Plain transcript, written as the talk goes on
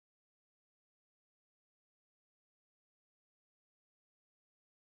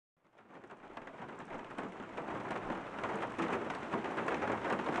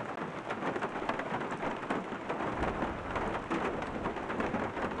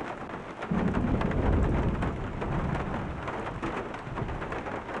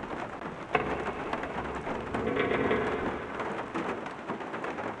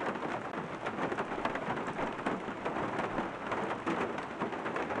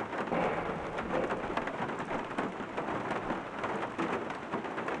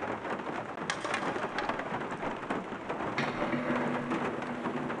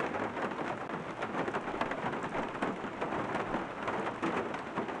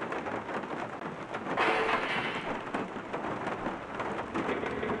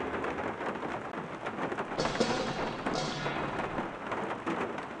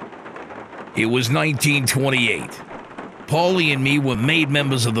It was 1928. Paulie and me were made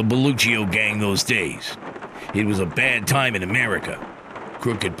members of the Belluccio gang those days. It was a bad time in America.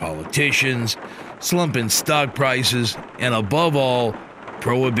 Crooked politicians, slumping stock prices, and above all,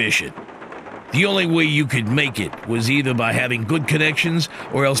 prohibition. The only way you could make it was either by having good connections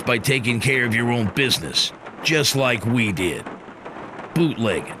or else by taking care of your own business, just like we did.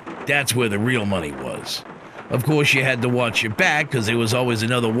 Bootlegging, that's where the real money was. Of course, you had to watch your back because there was always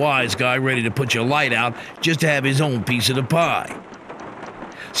another wise guy ready to put your light out just to have his own piece of the pie.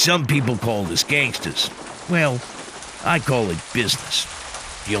 Some people call this gangsters. Well, I call it business.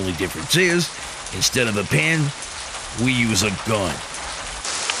 The only difference is, instead of a pen, we use a gun.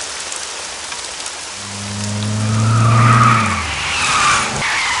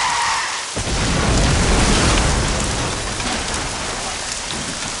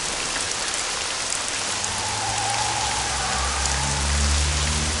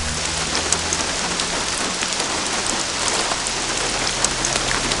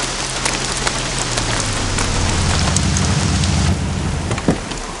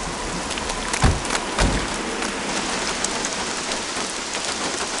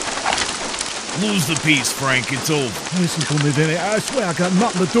 Lose the piece, Frank. It's over. Listen to me, Vinny. I swear I got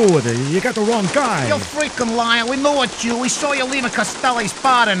nothing to do with it. You got the wrong guy. You freaking liar. We knew it's you. We saw you leaving Costelli's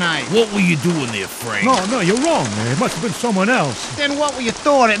bar tonight. What were you doing there, Frank? No, you're wrong. It must have been someone else. Then what were you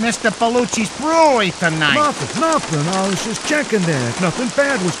doing at Mr. Bellucci's brewery tonight? Nothing. I was just checking there. If nothing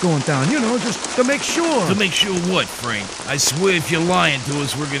bad was going down, just to make sure. To make sure what, Frank? I swear if you're lying to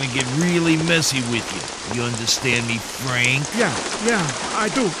us, we're gonna get really messy with you. You understand me, Frank? Yeah, I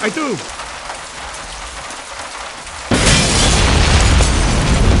do.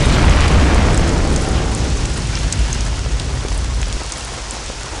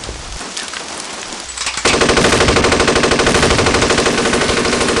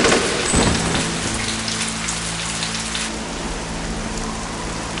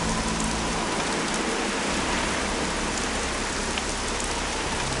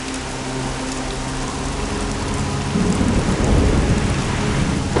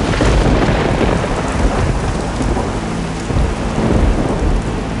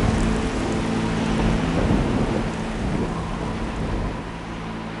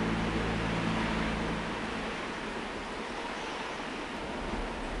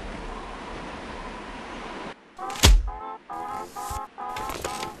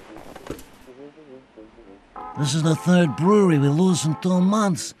 This is the third brewery we lose in 2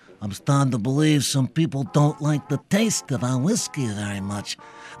 months. I'm starting to believe some people don't like the taste of our whiskey very much.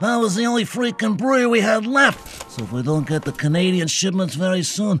 That was the only freaking brewery we had left. So if we don't get the Canadian shipments very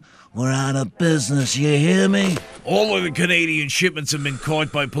soon, we're out of business, you hear me? All of the Canadian shipments have been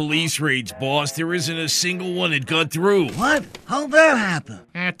caught by police raids, boss. There isn't a single one that got through. What? How'd that happen?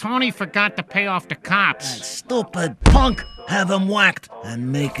 Tony forgot to pay off the cops. That stupid punk! Have him whacked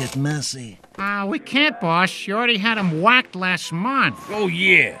and make it messy. We can't, boss. You already had him whacked last month. Oh,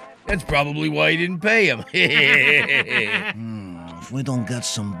 yeah. That's probably why he didn't pay him. If we don't get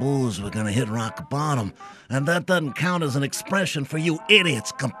some booze, we're gonna hit rock bottom. And that doesn't count as an expression for you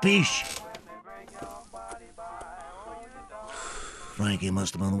idiots, capiche? Frankie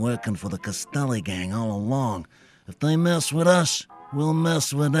must have been working for the Castelli gang all along. If they mess with us, we'll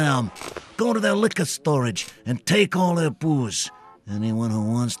mess with them. Go to their liquor storage and take all their booze. Anyone who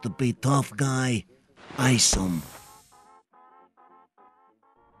wants to be tough guy, ice 'em.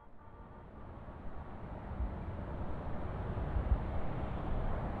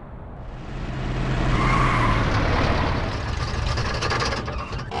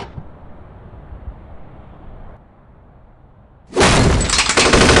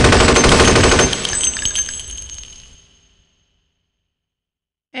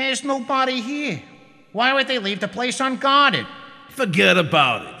 There's nobody here. Why would they leave the place unguarded? Forget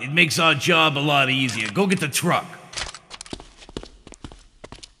about it. It makes our job a lot easier. Go get the truck.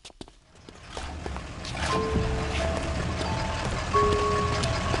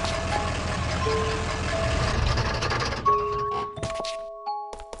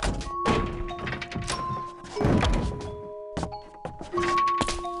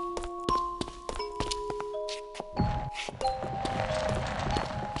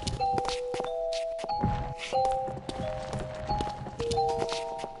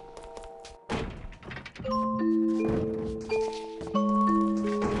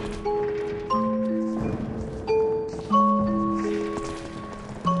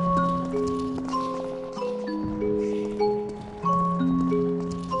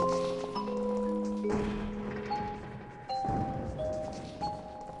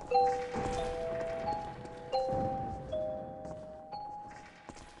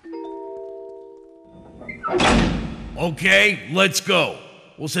 Okay, let's go.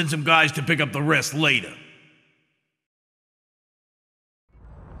 We'll send some guys to pick up the rest later.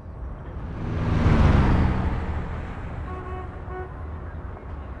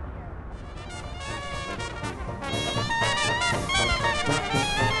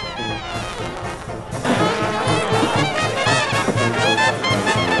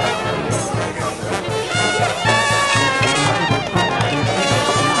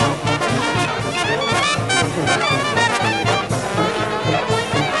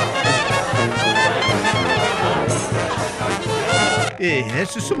 Hey,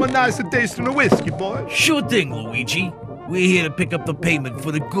 that's just some nicer taste than a whiskey, boy. Sure thing, Luigi. We're here to pick up the payment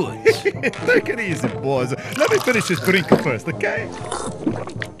for the goods. Take it easy, boys. Let me finish this drink first, okay?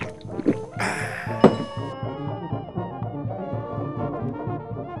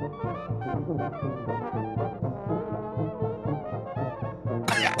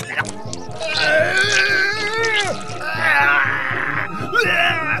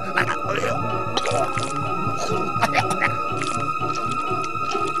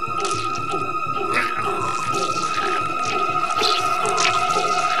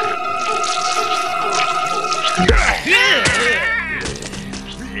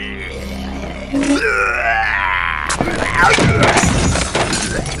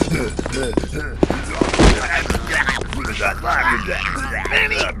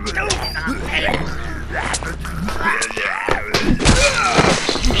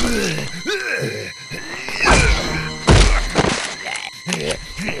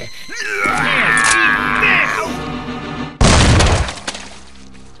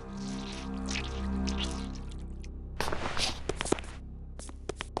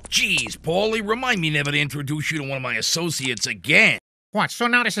 Jeez, Paulie, remind me never to introduce you to one of my associates again. What, so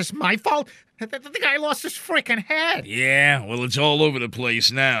now this is my fault? The guy lost his freaking head. Yeah, well, it's all over the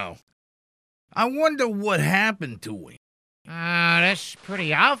place now. I wonder what happened to him. That's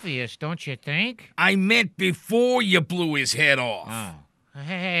pretty obvious, don't you think? I meant before you blew his head off. Oh.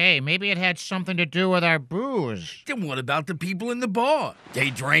 Hey, maybe it had something to do with our booze. Then what about the people in the bar? They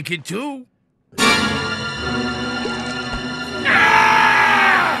drank it too.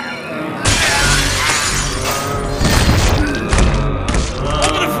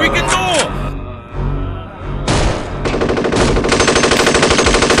 Open the freaking door!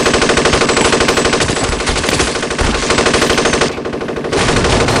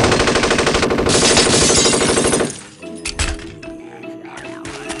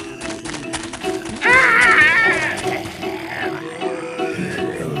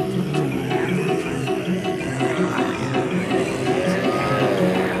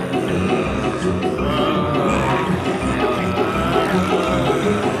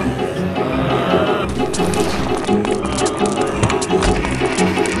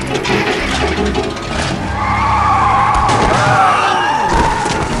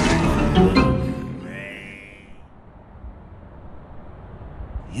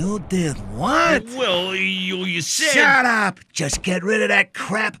 You did what? Well, you said... Shut up! Just get rid of that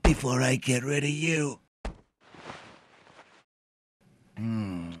crap before I get rid of you.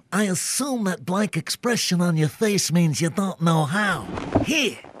 I assume that blank expression on your face means you don't know how.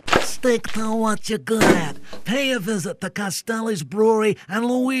 Here, stick to what you're good at. Pay a visit to Costelli's Brewery and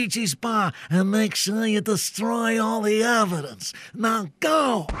Luigi's Bar, and make sure you destroy all the evidence. Now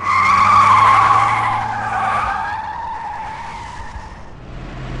go!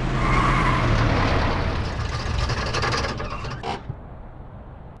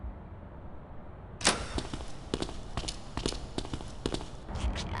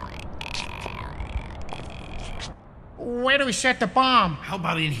 Where do we set the bomb? How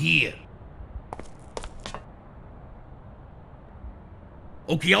about in here?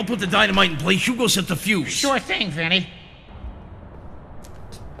 Okay, I'll put the dynamite in place. You go set the fuse. Sure thing, Vinny.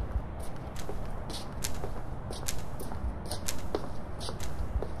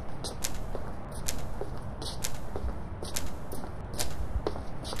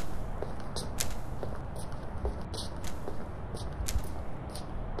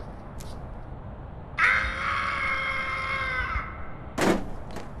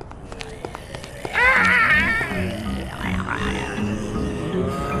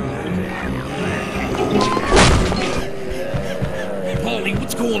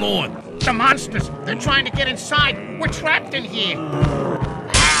 What's going on? The monsters! They're trying to get inside! We're trapped in here!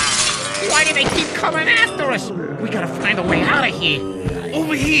 Why do they keep coming after us? We gotta find a way out of here!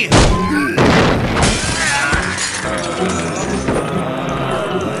 Over here!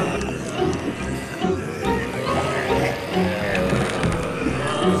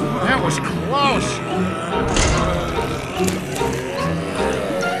 That was close!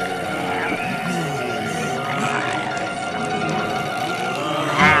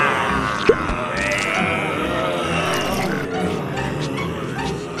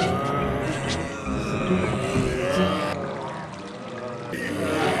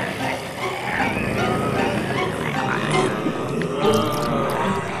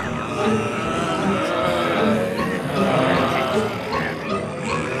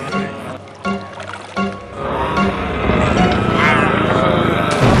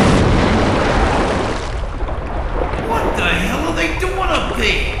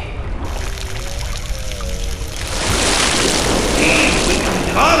 there! Hey, we can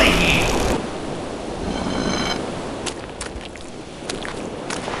get out of here!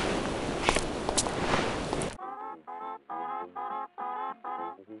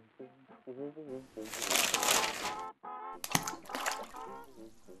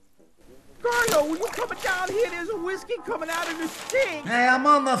 Carlo, when you coming down here, there's a whiskey coming out of the sink. Hey, I'm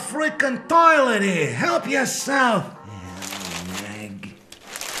on the freaking toilet here. Help yourself. Meg.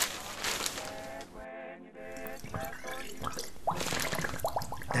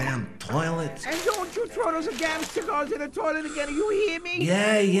 Damn toilets. And don't you throw those damn cigars in the toilet again, you hear me?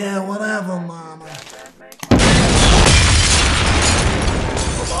 Yeah, whatever, Mama.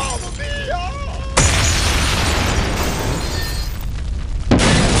 Mamma mia!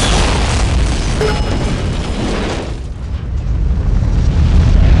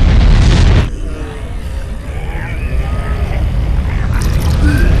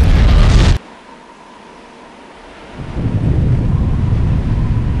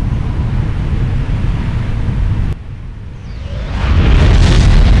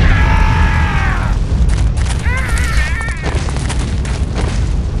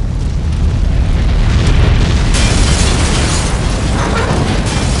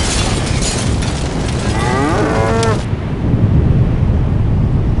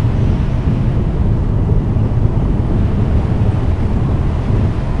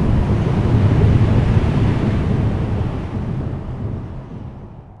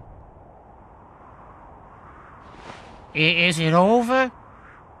 Is it over?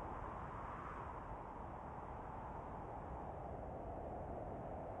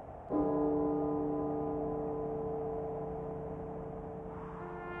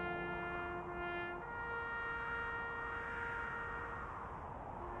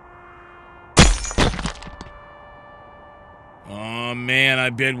 Oh, man, I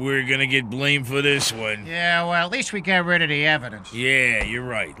bet we're gonna get blamed for this one. Yeah, well, at least we got rid of the evidence. Yeah, you're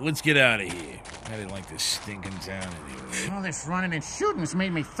right. Let's get out of here. I didn't like this stinking town anyway. All this running and shooting's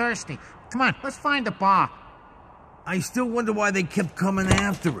made me thirsty. Come on, let's find a bar. I still wonder why they kept coming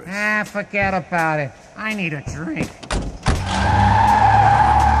after us. Ah, forget about it. I need a drink.